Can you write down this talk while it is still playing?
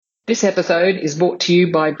This episode is brought to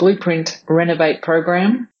you by Blueprint Renovate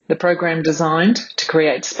Program, the program designed to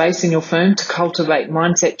create space in your firm to cultivate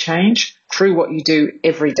mindset change through what you do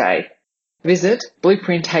every day. Visit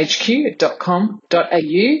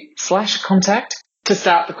blueprinthq.com.au/contact to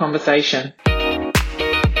start the conversation.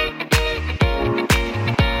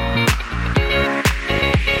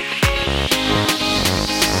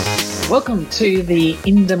 Welcome to the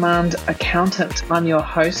In-Demand Accountant. I'm your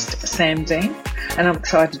host, Sam Dean, and I'm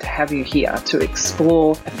excited to have you here to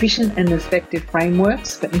explore efficient and effective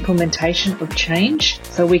frameworks for implementation of change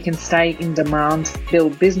so we can stay in demand,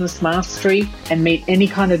 build business mastery, and meet any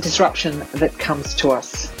kind of disruption that comes to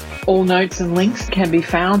us. All notes and links can be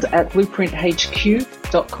found at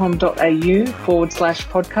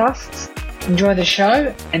blueprinthq.com.au/podcasts. Enjoy the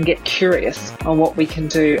show and get curious on what we can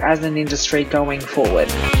do as an industry going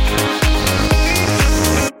forward.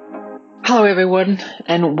 Hello everyone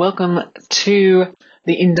and welcome to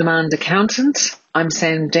the In-Demand Accountant. I'm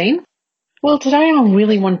Sam Dean. Well, today I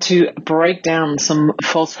really want to break down some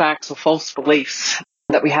false facts or false beliefs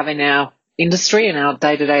that we have in our industry and our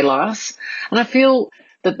day-to-day lives. And I feel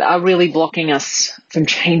that they are really blocking us from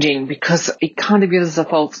changing because it kind of gives us a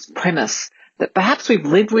false premise that perhaps we've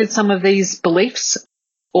lived with some of these beliefs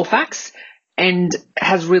or facts and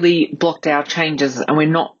has really blocked our changes and we're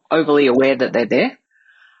not overly aware that they're there.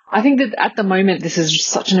 I think that at the moment, this is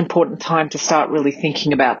such an important time to start really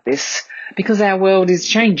thinking about this because our world is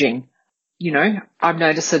changing. You know, I've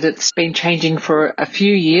noticed that it's been changing for a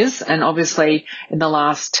few years, and obviously in the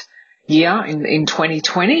last year, in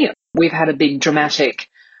 2020, we've had a big dramatic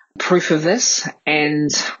proof of this, and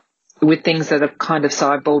with things that have kind of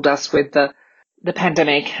sideballed us with the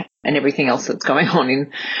pandemic and everything else that's going on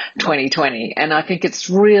in 2020. And I think it's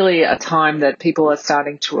really a time that people are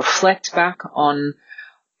starting to reflect back on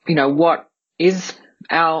what is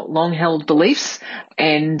our long-held beliefs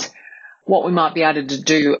and what we might be able to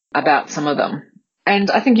do about some of them.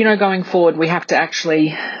 And I think, going forward, we have to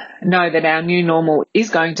actually know that our new normal is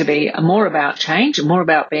going to be more about change, more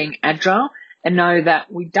about being agile, and know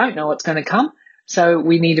that we don't know what's going to come. So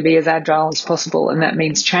we need to be as agile as possible, and that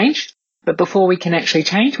means change. But before we can actually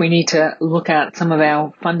change, we need to look at some of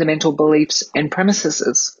our fundamental beliefs and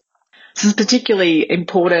premises. This is particularly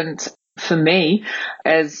important for me,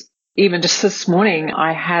 as even just this morning,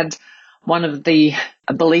 I had one of the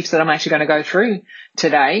beliefs that I'm actually going to go through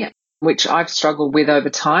today, which I've struggled with over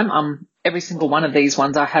time. Every single one of these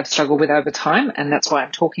ones I have struggled with over time, and that's why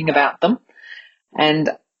I'm talking about them and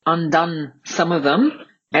undone some of them,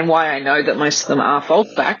 and why I know that most of them are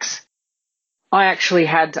false facts. I actually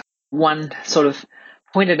had one sort of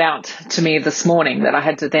pointed out to me this morning that I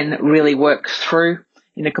had to then really work through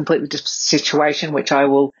in a completely different situation, which I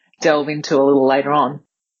will delve into a little later on.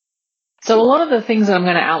 So a lot of the things that I'm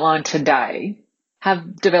going to outline today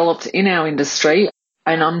have developed in our industry,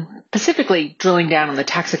 and I'm specifically drilling down on the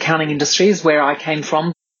tax accounting industry is where I came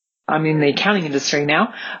from. I'm in the accounting industry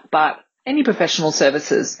now, but any professional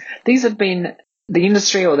services, these have been the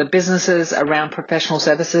industry or the businesses around professional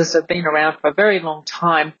services have been around for a very long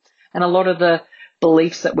time, and a lot of the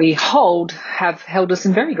beliefs that we hold have held us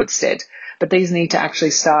in very good stead, but these need to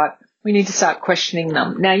actually we need to start questioning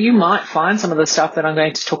them. Now, you might find some of the stuff that I'm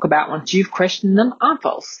going to talk about once you've questioned them are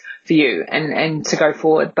false for you and to go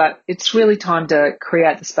forward. But it's really time to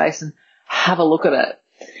create the space and have a look at it.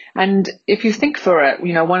 And if you think for it,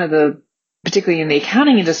 particularly in the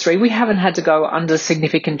accounting industry, we haven't had to go under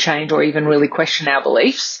significant change or even really question our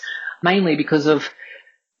beliefs, mainly because of,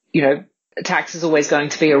 tax is always going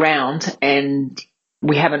to be around and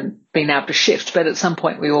we haven't been able to shift. But at some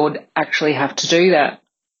point we would actually have to do that.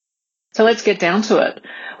 So let's get down to it.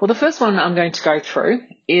 Well, the first one I'm going to go through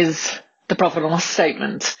is the profit and loss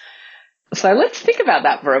statement. So let's think about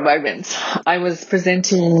that for a moment. I was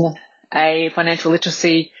presenting a financial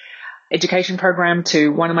literacy education program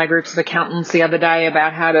to one of my groups of accountants the other day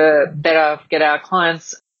about how to better get our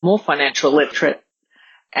clients more financial literate.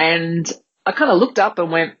 And I kind of looked up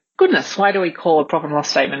and went, goodness, why do we call a profit and loss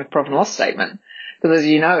statement a profit and loss statement? Because as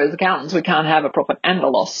you know, as accountants, we can't have a profit and a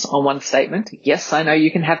loss on one statement. Yes, I know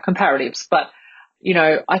you can have comparatives, but,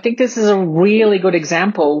 I think this is a really good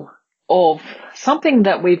example of something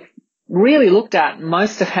that we've really looked at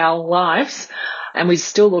most of our lives and we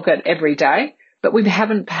still look at every day, but we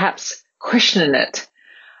haven't perhaps questioned it.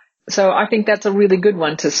 So I think that's a really good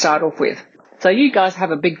one to start off with. So you guys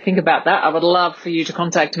have a big think about that. I would love for you to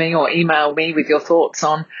contact me or email me with your thoughts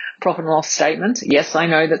on profit and loss statement. Yes, I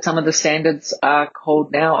know that some of the standards are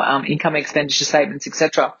called now income expenditure statements,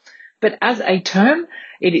 etc. But as a term,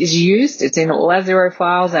 it is used. It's in all our Xero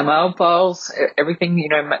files, our mail files, everything,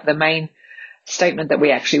 the main statement that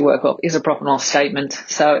we actually work off is a profit and loss statement.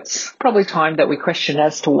 So it's probably time that we question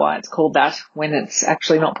as to why it's called that when it's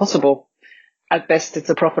actually not possible. At best, it's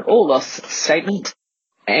a profit or loss statement.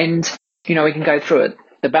 And, we can go through it.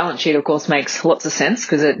 The balance sheet, of course, makes lots of sense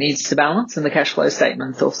because it needs to balance, and the cash flow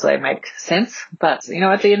statements also make sense. But,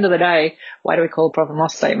 at the end of the day, why do we call a profit and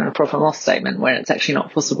loss statement a profit and loss statement when it's actually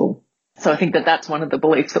not possible? So I think that that's one of the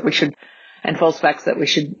beliefs that we should, and false facts that we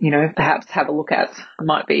should, perhaps have a look at. It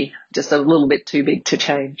might be just a little bit too big to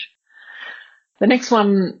change. The next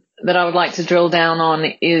one that I would like to drill down on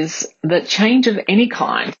is that change of any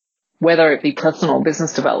kind, whether it be personal or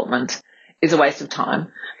business development, is a waste of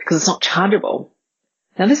time because it's not chargeable.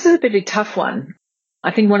 Now, this is a bit of a tough one.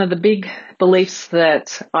 I think one of the big beliefs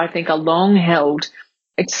that I think are long held,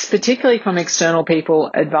 it's particularly from external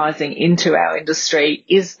people advising into our industry,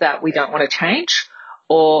 is that we don't want to change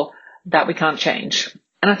or that we can't change.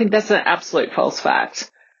 And I think that's an absolute false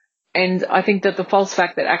fact. And I think that the false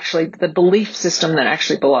fact that actually the belief system that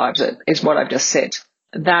actually belies it is what I've just said,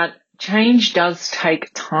 that change does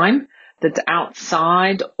take time that's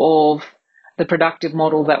outside of the productive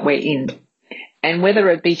model that we're in. And whether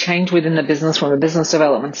it be change within the business from a business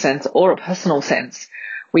development sense or a personal sense,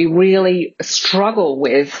 we really struggle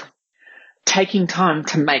with taking time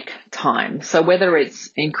to make time. So whether it's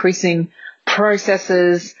increasing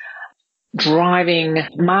processes, driving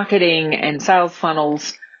marketing and sales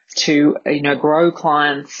funnels to, grow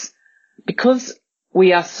clients, because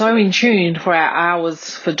we are so in tune for our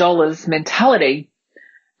hours for dollars mentality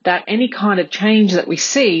that any kind of change that we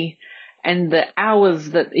see and the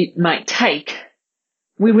hours that it might take,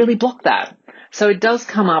 we really block that. So it does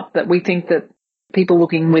come up that we think that people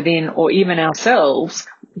looking within or even ourselves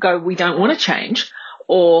go, we don't want to change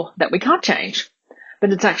or that we can't change.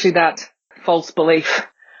 But it's actually that false belief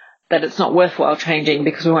that it's not worthwhile changing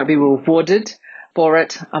because we won't be rewarded for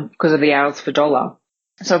it because of the hours for dollar.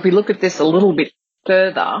 So if we look at this a little bit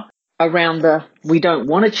further around the we don't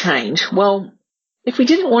want to change, well, if we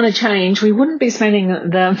didn't want to change, we wouldn't be spending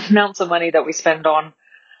the amounts of money that we spend on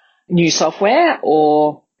new software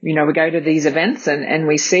or, we go to these events and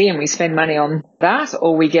we see and we spend money on that,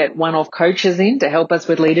 or we get one-off coaches in to help us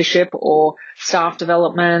with leadership or staff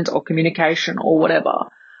development or communication or whatever.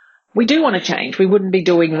 We do want to change. We wouldn't be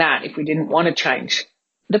doing that if we didn't want to change.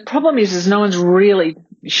 The problem is no one's really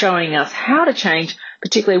showing us how to change,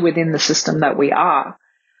 particularly within the system that we are.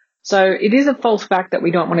 So it is a false fact that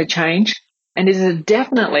we don't want to change, and it is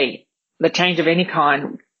definitely the change of any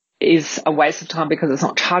kind is a waste of time because it's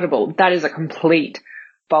not chargeable. That is a complete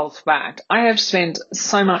false fact. I have spent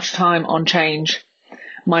so much time on change,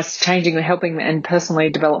 changing and helping and personally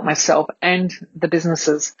develop myself and the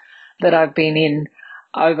businesses that I've been in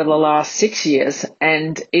over the last 6 years,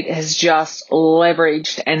 and it has just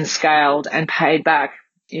leveraged and scaled and paid back,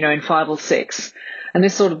 in 5 or 6. And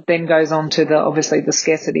this sort of then goes on to obviously the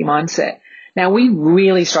scarcity mindset. Now, we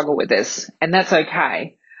really struggle with this, and that's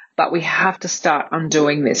okay, but we have to start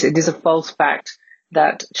undoing this. It is a false fact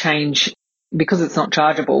that change, because it's not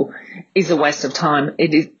chargeable, is a waste of time.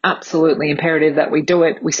 It is absolutely imperative that we do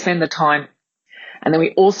it. We spend the time, and then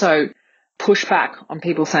we also push back on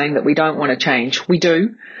people saying that we don't want to change. We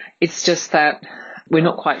do. It's just that we're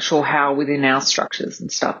not quite sure how within our structures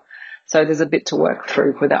and stuff. So there's a bit to work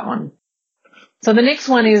through with that one. So the next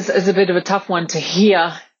one is a bit of a tough one to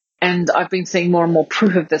hear, and I've been seeing more and more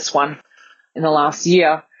proof of this one in the last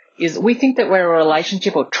year, is we think that we're a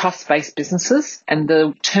relationship or trust-based businesses, and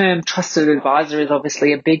the term trusted advisor is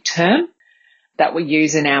obviously a big term that we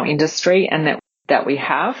use in our industry and that we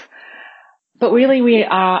have. But really, we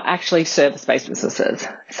are actually service-based businesses.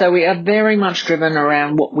 So we are very much driven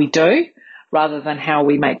around what we do rather than how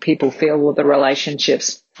we make people feel or the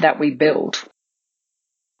relationships that we build.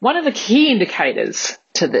 One of the key indicators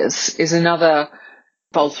to this is another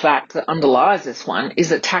false fact that underlies this one, is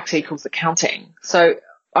that tax equals accounting. So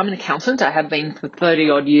I'm an accountant. I have been for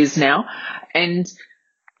 30-odd years now, and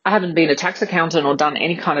I haven't been a tax accountant or done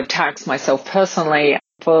any kind of tax myself personally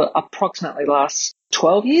for approximately the last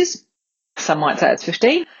 12 years. Some might say it's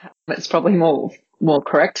 15. It's probably more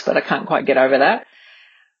correct, but I can't quite get over that.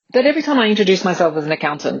 But every time I introduce myself as an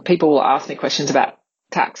accountant, people will ask me questions about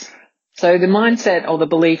tax. So the mindset or the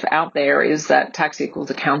belief out there is that tax equals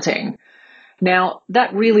accounting. Now,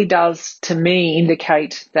 that really does, to me,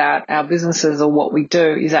 indicate that our businesses or what we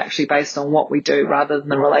do is actually based on what we do rather than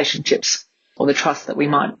the relationships or the trust that we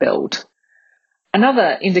might build.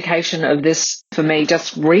 Another indication of this for me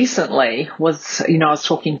just recently was, I was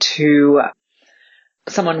talking to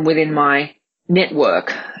someone within my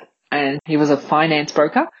network, and he was a finance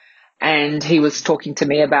broker, and he was talking to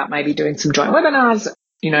me about maybe doing some joint webinars,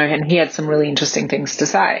 and he had some really interesting things to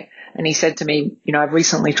say. And he said to me, I've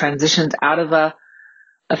recently transitioned out of a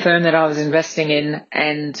firm that I was investing in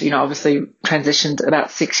and, obviously transitioned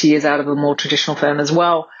about 6 years out of a more traditional firm as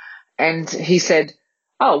well. And he said,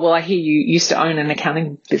 oh, well, I hear you used to own an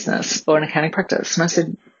accounting business or an accounting practice. And I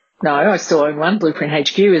said, no, I still own one. Blueprint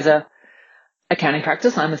HQ is a accounting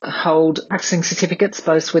practice. I hold practicing certificates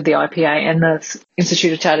both with the IPA and the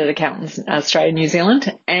Institute of Chartered Accountants in Australia and New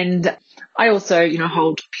Zealand. And I also,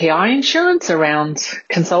 hold PI insurance around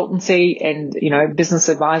consultancy and, business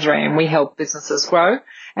advisory, and we help businesses grow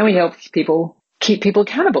and we help keep people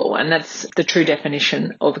accountable. And that's the true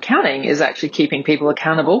definition of accounting, is actually keeping people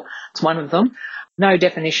accountable. It's one of them. No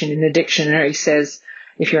definition in the dictionary says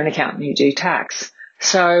if you're an accountant, you do tax.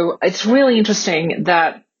 So it's really interesting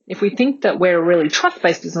that if we think that we're really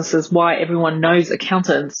trust-based businesses, why everyone knows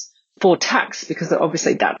accountants for tax, because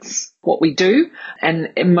obviously that's what we do. And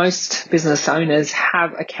most business owners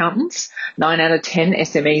have accountants. 9 out of 10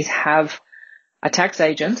 SMEs have a tax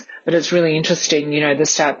agent. But it's really interesting, the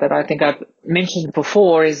stat that I think I've mentioned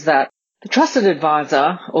before is that the trusted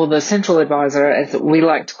advisor, or the central advisor as we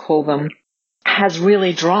like to call them, has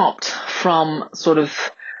really dropped from sort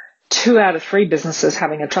of 2 out of 3 businesses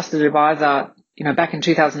having a trusted advisor, back in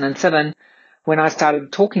 2007 when I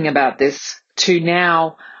started talking about this, to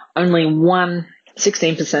now only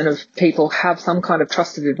 16% of people have some kind of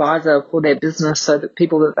trusted advisor for their business, so that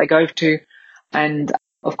people that they go to. And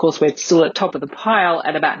of course, we're still at top of the pile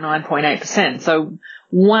at about 9.8%. So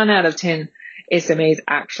 1 out of 10 SMEs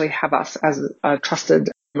actually have us as a trusted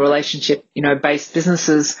relationship, based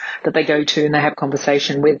businesses that they go to and they have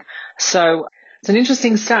conversation with. So it's an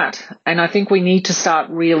interesting stat, and I think we need to start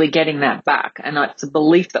really getting that back. And it's a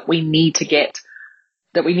belief that we need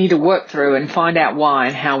to work through and find out why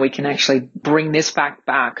and how we can actually bring this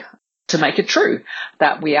back to make it true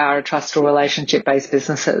that we are a trust or relationship-based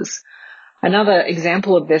businesses. Another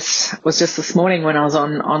example of this was just this morning when I was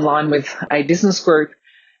online with a business group,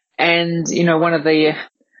 and,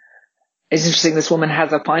 it's interesting, this woman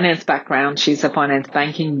has a finance background. She's a finance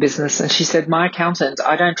banking business, and she said, my accountant,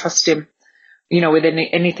 I don't trust him with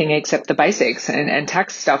anything except the basics and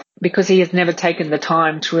tax stuff, because he has never taken the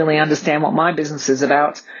time to really understand what my business is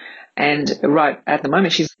about. And right at the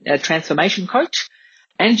moment, she's a transformation coach,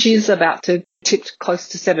 and she's about to tip close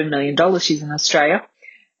to $7 million. She's in Australia.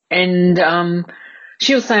 And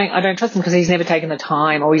she was saying, I don't trust him because he's never taken the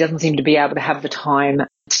time, or he doesn't seem to be able to have the time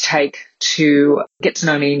to take to get to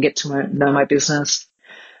know me and get to know my business.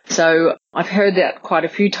 So I've heard that quite a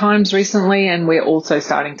few times recently, and we're also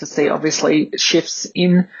starting to see obviously shifts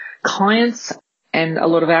in clients, and a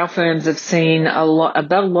lot of our firms have seen a lot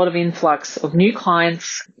of influx of new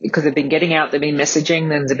clients because they've been getting out, they've been messaging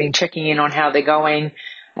them, they've been checking in on how they're going,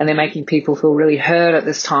 and they're making people feel really heard at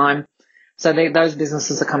this time. So those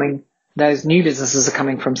new businesses are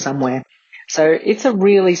coming from somewhere. So it's a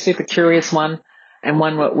really super curious one, and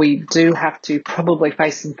one that we do have to probably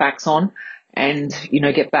face some facts on and,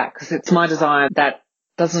 get back, because it's my desire that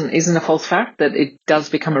isn't a false fact, that it does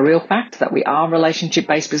become a real fact that we are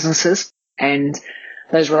relationship-based businesses, and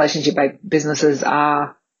those relationship-based businesses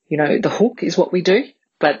are, the hook is what we do,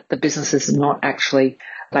 but the business is not actually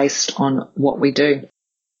based on what we do.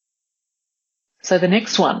 So the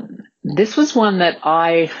next one, this was one that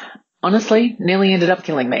I honestly nearly ended up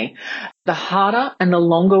killing me. The harder and the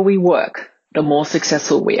longer we work, the more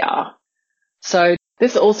successful we are. So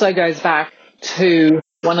this also goes back to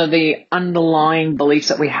one of the underlying beliefs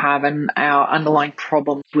that we have and our underlying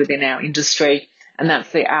problems within our industry, and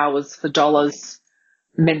that's the hours for dollars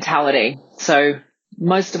mentality. So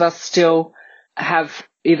most of us still have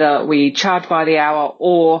either we charge by the hour,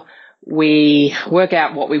 or we work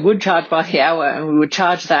out what we would charge by the hour and we would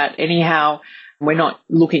charge that anyhow. We're not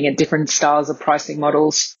looking at different styles of pricing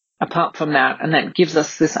models apart from that, and that gives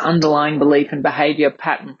us this underlying belief and behavior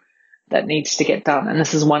pattern that needs to get done. And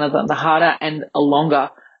this is one of them. The harder and the longer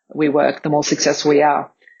we work, the more successful we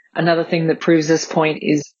are. Another thing that proves this point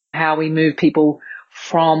is how we move people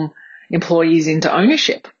from employees into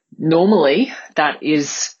ownership. Normally, that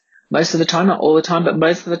is most of the time, not all the time, but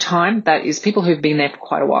most of the time, that is people who've been there for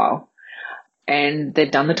quite a while and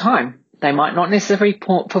they've done the time. They might not necessarily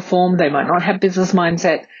perform, they might not have business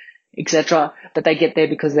mindset, etc., but they get there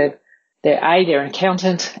because they're an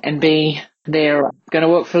accountant, and B, they're going to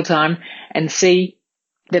work full time, and C,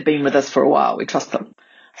 they've been with us for a while. We trust them.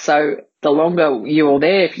 So the longer you're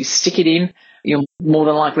there, if you stick it in, you're more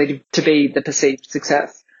than likely to be the perceived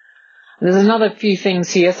success. And there's another few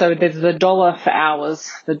things here. So there's the dollar for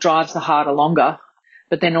hours that drives the harder longer,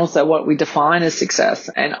 but then also what we define as success.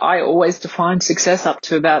 And I always defined success up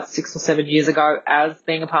to about 6 or 7 years ago as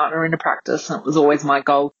being a partner in a practice, and it was always my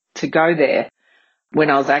goal to go there. when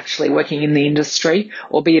I was actually working in the industry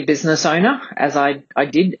or be a business owner, as I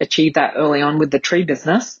did achieve that early on with the tree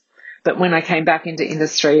business. But when I came back into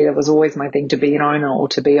industry, it was always my thing to be an owner or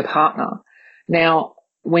to be a partner. Now,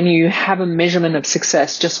 when you have a measurement of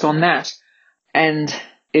success just on that, and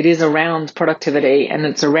it is around productivity and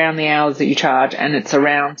it's around the hours that you charge and it's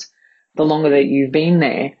around the longer that you've been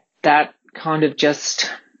there, that kind of just,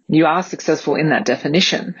 you are successful in that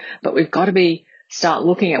definition. But we've got to start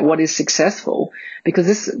looking at what is successful, because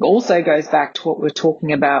this also goes back to what we're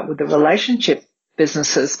talking about with the relationship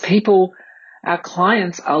businesses. People, our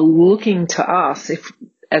clients are looking to us, if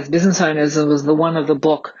as business owners, it was the one of the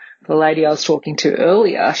block, the lady I was talking to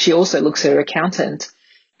earlier, she also looks at her accountant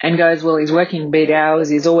and goes, well, he's working beat hours,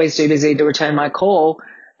 he's always too busy to return my call.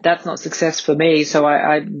 That's not success for me, so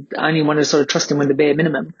I only want to sort of trust him with the bare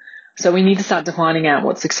minimum. So we need to start defining out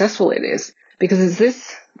what successful it is, because it's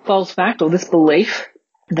this false fact or this belief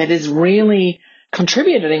that is really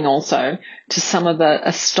contributing also to some of the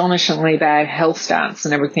astonishingly bad health stats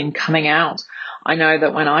and everything coming out. I know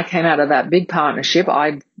that when I came out of that big partnership,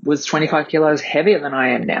 I was 25 kilos heavier than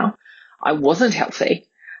I am now. I wasn't healthy.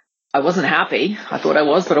 I wasn't happy. I thought I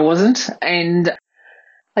was, but I wasn't. And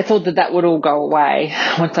I thought that would all go away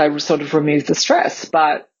once I sort of removed the stress.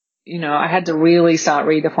 But, I had to really start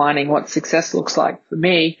redefining what success looks like for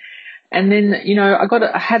me. And then,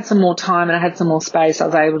 I had some more time and I had some more space. I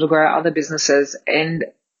was able to grow other businesses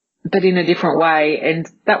but in a different way. And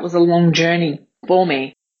that was a long journey for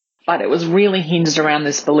me. But it was really hinged around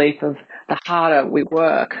this belief of the harder we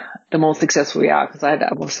work, the more successful we are, because I had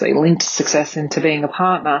obviously linked success into being a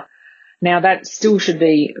partner. Now that still should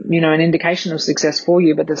be, an indication of success for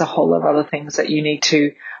you, but there's a whole lot of other things that you need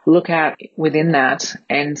to look at within that.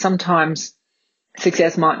 And sometimes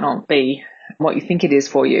success might not be what you think it is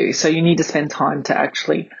for you. So you need to spend time to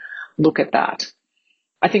actually look at that.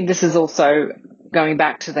 I think this is also going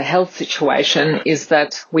back to the health situation, is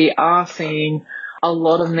that we are seeing a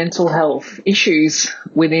lot of mental health issues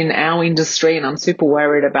within our industry, and I'm super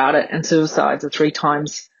worried about it. And suicides are 3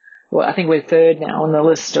 times, well, I think we're 3rd now on the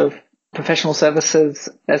list of professional services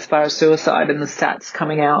as far as suicide, and the stats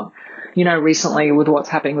coming out, recently with what's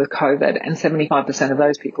happening with COVID, and 75% of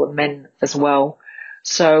those people are men as well.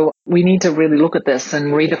 So we need to really look at this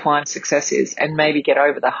and redefine success is, and maybe get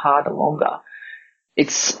over the harder longer.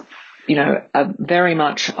 It's, very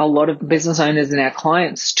much a lot of business owners and our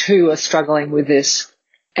clients too are struggling with this,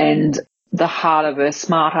 and the harder versus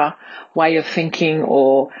smarter way of thinking,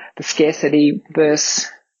 or the scarcity versus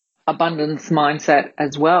abundance mindset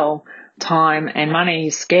as well. Time and money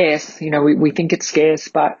is scarce. We think it's scarce,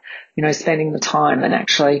 but, spending the time and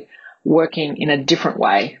actually working in a different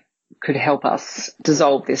way could help us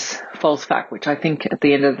dissolve this false fact, which I think at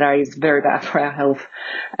the end of the day is very bad for our health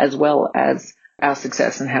as well as our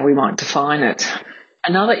success and how we might define it.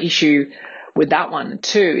 Another issue with that one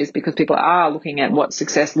too is because people are looking at what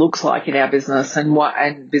success looks like in our business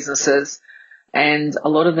and businesses. And a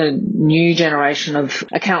lot of the new generation of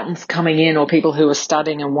accountants coming in, or people who are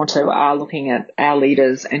studying and are looking at our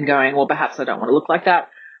leaders and going, well, perhaps I don't want to look like that.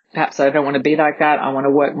 Perhaps I don't want to be like that. I want to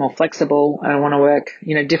work more flexible. I want to work,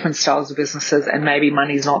 different styles of businesses, and maybe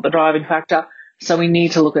money's not the driving factor. So we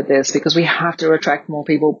need to look at this, because we have to attract more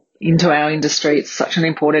people into our industry. It's such an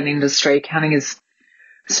important industry. Accounting is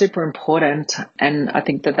super important. And I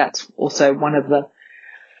think that that's also one of the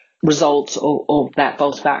results of that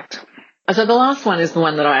false fact. So the last one is the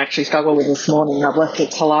one that I actually struggled with this morning. I've left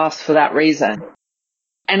it to last for that reason.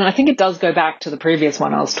 And I think it does go back to the previous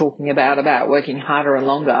one I was talking about working harder and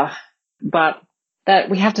longer, but that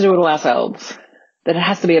we have to do it all ourselves, that it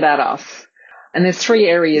has to be about us. And there's 3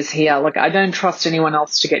 areas here. Like, I don't trust anyone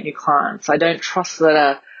else to get new clients. I don't trust that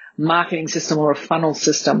a marketing system or a funnel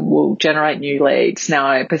system will generate new leads. Now,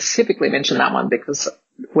 I specifically mentioned that one because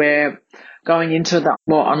we're going into the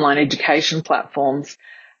more online education platforms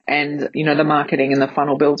and, the marketing and the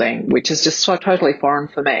funnel building, which is just so totally foreign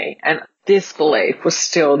for me. And this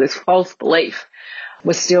false belief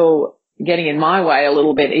was still getting in my way a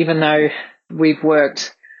little bit, even though I've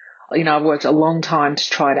worked a long time to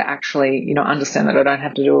try to actually, understand that I don't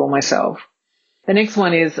have to do it all myself. The next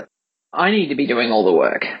one is I need to be doing all the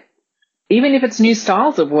work, even if it's new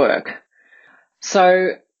styles of work.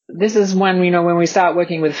 So this is when we start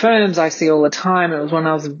working with firms, I see all the time. It was when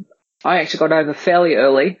I actually got over fairly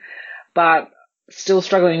early, but still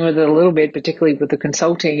struggling with it a little bit, particularly with the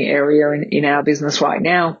consulting area in our business right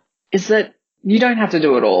now, is that you don't have to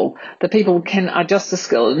do it all. The people can adjust the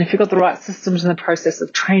skill. And if you've got the right systems in the process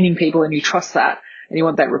of training people and you trust that and you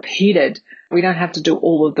want that repeated, we don't have to do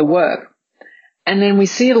all of the work. And then we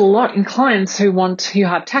see it a lot in clients who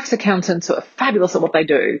have tax accountants who are fabulous at what they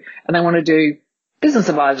do, and they want to do business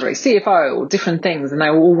advisory, CFO, or different things, and they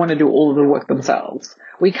all want to do all of the work themselves.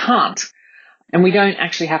 We can't, and we don't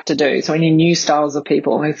actually have to do. So we need new styles of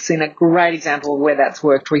people. And we've seen a great example of where that's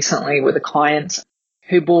worked recently with a client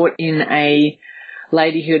who brought in a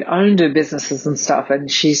lady who had owned her businesses and stuff, and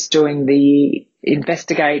she's doing the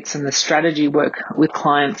investigates and the strategy work with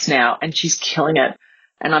clients now, and she's killing it.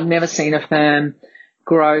 And I've never seen a firm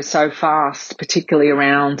grow so fast, particularly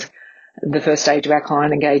around the first stage of our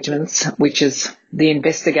client engagements, which is the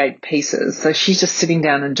investigate pieces. So she's just sitting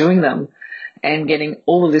down and doing them and getting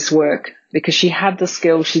all of this work because she had the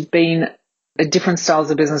skill. She's been at different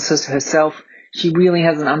styles of businesses herself. She really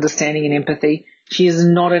has an understanding and empathy. She is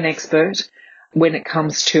not an expert when it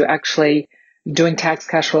comes to actually doing tax,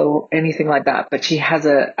 cash flow, or anything like that, but she has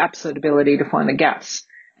an absolute ability to find the gaps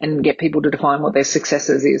and get people to define what their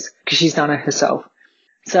successes is because she's done it herself.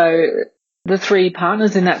 So the three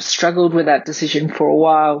partners in that struggled with that decision for a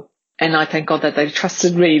while, and I thank God that they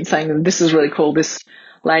trusted me in saying, this is really cool, this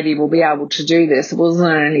lady will be able to do this. It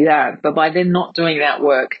wasn't only that, but by them not doing that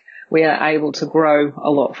work, we are able to grow a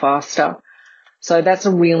lot faster. So that's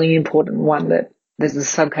a really important one, that there's a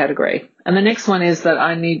subcategory. And the next one is that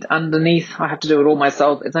I have to do it all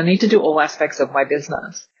myself, is I need to do all aspects of my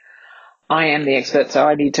business. I am the expert, so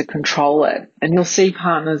I need to control it. And you'll see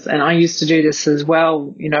partners, and I used to do this as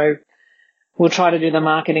well, we'll try to do the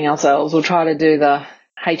marketing ourselves, we'll try to do the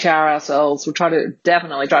HR ourselves, we'll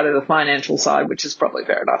definitely try to do the financial side, which is probably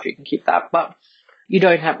fair enough, you can keep that, but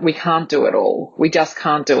we can't do it all. We just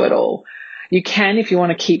can't do it all. You can if you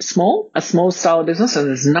want to keep a small style of business, and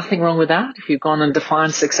there's nothing wrong with that. If you've gone and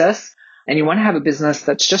defined success and you want to have a business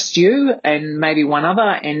that's just you and maybe one other,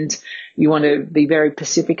 and you want to be very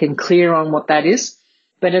specific and clear on what that is.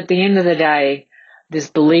 But at the end of the day, this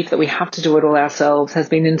belief that we have to do it all ourselves has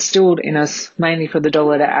been instilled in us mainly for the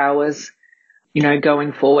dollar to hours,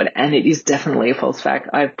 going forward. And it is definitely a false fact.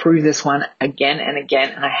 I've proved this one again and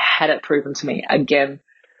again, and I had it proven to me again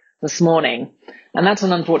this morning. And that's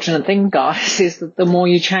an unfortunate thing, guys, is that the more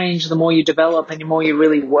you change, the more you develop, and the more you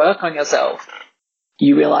really work on yourself,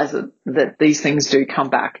 you realize that these things do come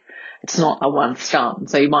back. It's not a once done.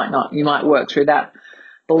 So you might work through that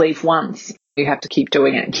belief once. You have to keep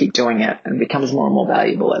doing it, and it becomes more and more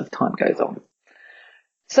valuable as time goes on.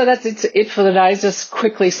 So that's it for the day. Just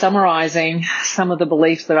quickly summarizing some of the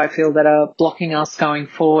beliefs that I feel that are blocking us going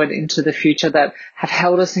forward into the future, that have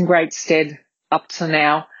held us in great stead up to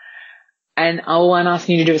now. And all I'm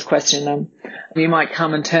asking you to do is question them. You might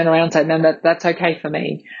come and turn around and say, no, that's okay for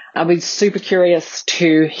me. I'll be super curious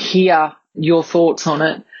to hear your thoughts on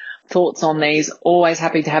it, thoughts on these. Always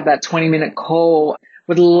happy to have that 20-minute call.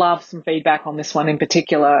 Would love some feedback on this one in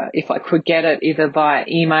particular. If I could get it either via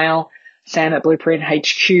email,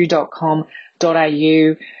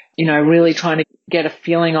 sam@blueprinthq.com.au, really trying to get a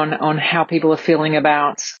feeling on how people are feeling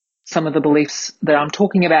about some of the beliefs that I'm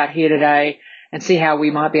talking about here today, and see how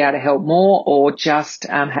we might be able to help more, or just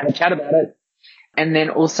have a chat about it. And then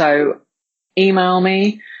also email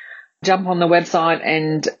me, jump on the website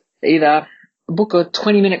and either book a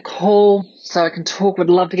 20-minute call so I can talk. Would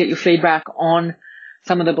love to get your feedback on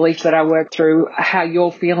some of the beliefs that I work through, how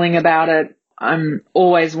you're feeling about it. I'm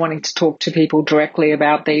always wanting to talk to people directly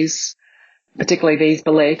about these, particularly these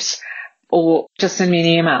beliefs, or just send me an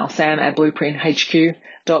email,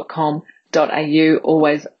 sam@blueprinthq.com.au.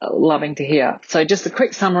 Always loving to hear. So just a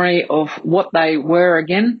quick summary of what they were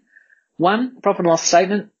again. 1, profit and loss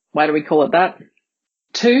statement. Why do we call it that?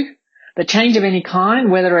 2, the change of any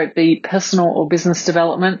kind, whether it be personal or business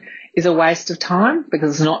development, is a waste of time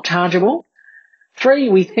because it's not chargeable. 3,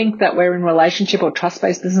 we think that we're in relationship or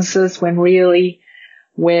trust-based businesses when really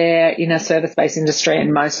we're in a service-based industry,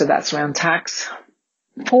 and most of that's around tax.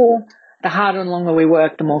 4, the harder and longer we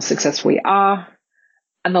work, the more successful we are.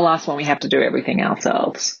 And the last one, we have to do everything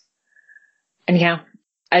ourselves. Anyhow,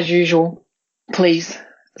 as usual, please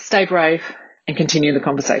stay brave and continue the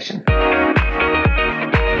conversation.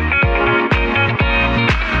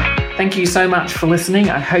 Thank you so much for listening.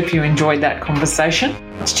 I hope you enjoyed that conversation.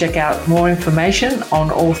 To check out more information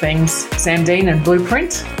on all things Sam Dean and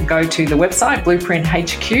Blueprint, go to the website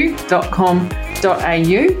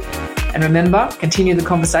blueprinthq.com.au. And remember, continue the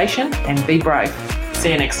conversation and be brave.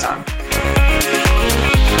 See you next time.